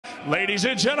ladies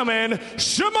and gentlemen,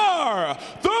 Shamar,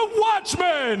 the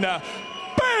Watchman,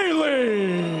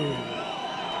 Bailey.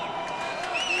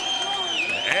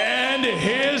 And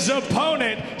his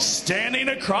opponent standing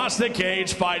across the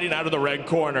cage, fighting out of the red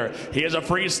corner. He is a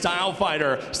freestyle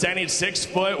fighter, standing 6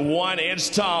 foot 1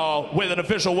 inch tall with an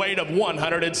official weight of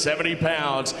 170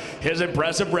 pounds. His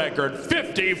impressive record,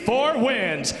 54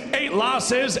 wins, 8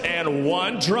 losses, and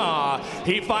 1 draw.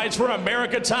 He fights for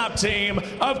America Top Team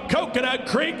of Coconut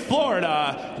Creek,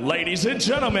 Florida. Ladies and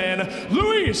gentlemen,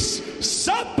 Luis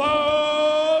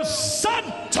Sapo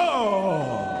Santos.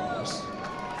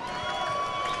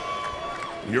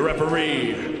 Your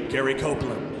referee, Gary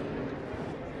Copeland.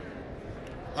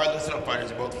 All right, listen up, fighters.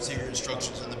 You both receive your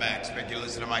instructions in the back. Expect you to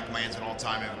listen to my commands at all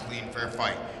time. Have a clean, fair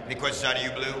fight. Any questions out of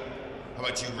you, Blue? How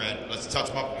about you, Red? Let's touch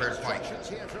them up, prepare to fight.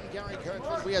 Here from Gary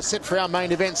Copeland. We are set for our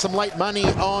main event. Some late money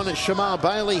on Shamar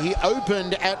Bailey. He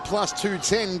opened at plus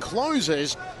 210,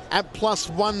 closes at plus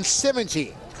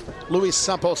 170. Luis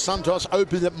Sapo Santos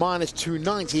opened at minus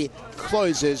 290,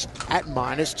 closes at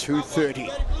minus 230.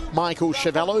 Michael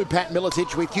Chavallo, Pat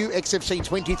Miletich with you. XFC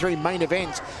 23 main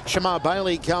event. Shamar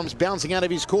Bailey comes bouncing out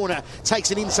of his corner,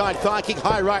 takes an inside thigh kick,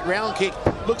 high right round kick,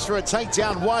 looks for a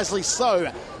takedown, wisely so.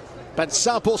 But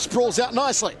Sapo sprawls out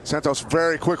nicely. Santos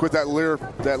very quick with that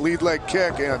lead leg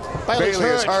kick, and Bailey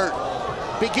is hurt.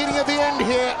 Beginning of the end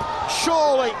here.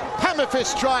 Surely, hammer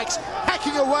fist strikes,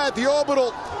 hacking away at the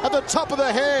orbital, at the top of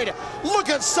the head. Look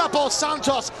at Sapo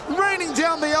Santos raining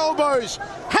down the elbows,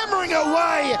 hammering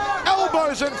away,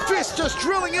 elbows and fists just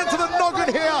drilling into the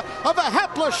noggin here of a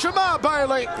hapless Shamar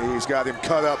Bailey. He's got him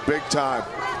cut up big time.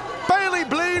 Bailey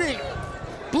bleeding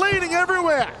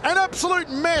everywhere, an absolute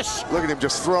mess. Look at him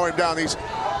just throw him down. He's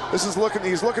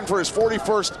looking for his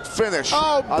 41st finish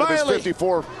out of his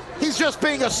 54. He's just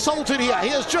being assaulted here. He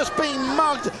is just being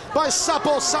mugged by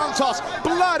Sapo Santos.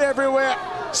 Blood everywhere.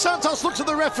 Santos looks at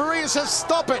the referee and says,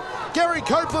 stop it. Gary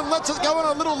Copeland lets it go on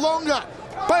a little longer.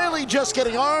 Bailey just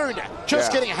getting owned,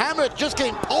 just getting hammered, just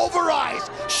getting pulverized,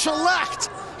 shellacked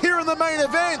here in the main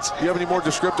event. You have any more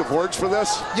descriptive words for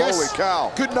this? Yes. Holy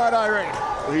cow. Good night, Irene.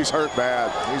 He's hurt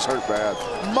bad. He's hurt bad.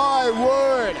 My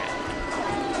word.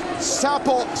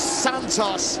 Sapo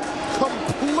Santos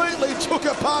completely took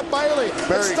apart Bailey.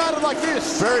 It started like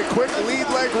this. Very quick lead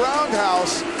leg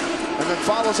roundhouse, and then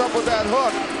follows up with that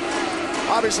hook.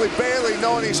 Obviously Bailey,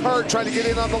 knowing he's hurt, trying to get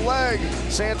in on the leg.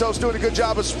 Santos doing a good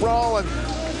job of sprawling.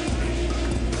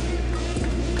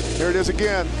 Here it is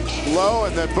again. Low,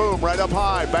 and then boom, right up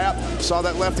high. Bap saw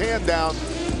that left hand down.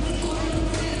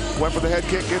 Went for the head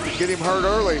kick, get him hurt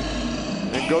early,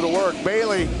 and go to work.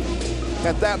 Bailey,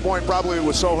 at that point, probably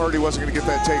was so hurt he wasn't going to get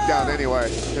that takedown anyway.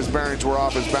 His bearings were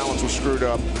off, his balance was screwed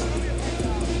up.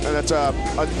 And that's a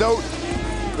note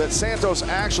that Santos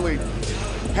actually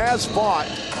has fought.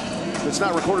 It's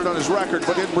not recorded on his record,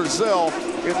 but in Brazil,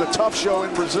 in the Tough Show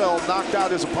in Brazil, knocked out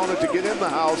his opponent to get in the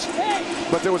house.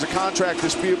 But there was a contract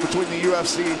dispute between the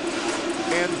UFC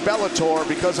and Bellator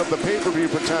because of the pay-per-view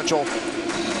potential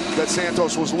that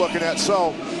Santos was looking at.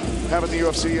 So having the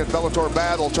UFC and Bellator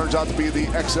battle turns out to be the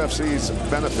XFC's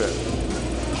benefit.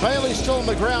 Bailey still on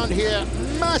the ground here.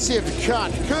 Massive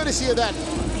cut, courtesy of that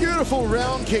beautiful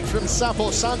round kick from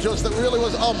Sapo Santos that really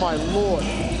was, oh my Lord.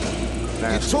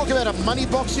 Nasty. You talk about a money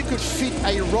box, you could fit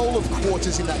a roll of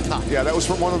quarters in that cut. Yeah, that was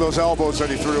from one of those elbows that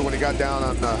he threw when he got down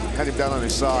on, had him down on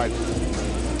his side.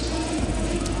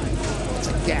 It's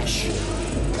a gash.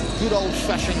 Good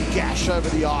old-fashioned gash over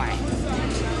the eye.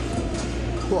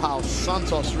 Wow,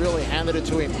 Santos really handed it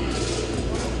to him.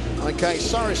 Okay,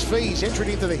 Cyrus Fees entered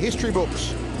into the history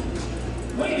books.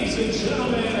 Ladies and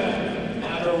gentlemen,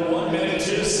 after 1 minute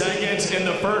 2 seconds in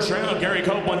the first round, Gary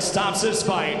Copeland stops this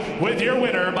fight with your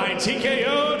winner by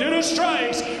TKO due to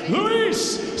strikes,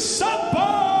 Luis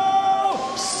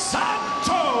Sapo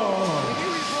Santos.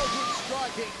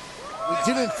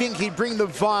 We didn't think he'd bring the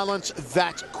violence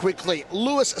that quickly.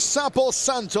 Luis Sapo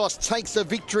Santos takes the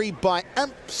victory by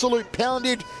absolute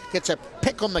poundage, gets a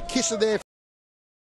peck on the kisser there.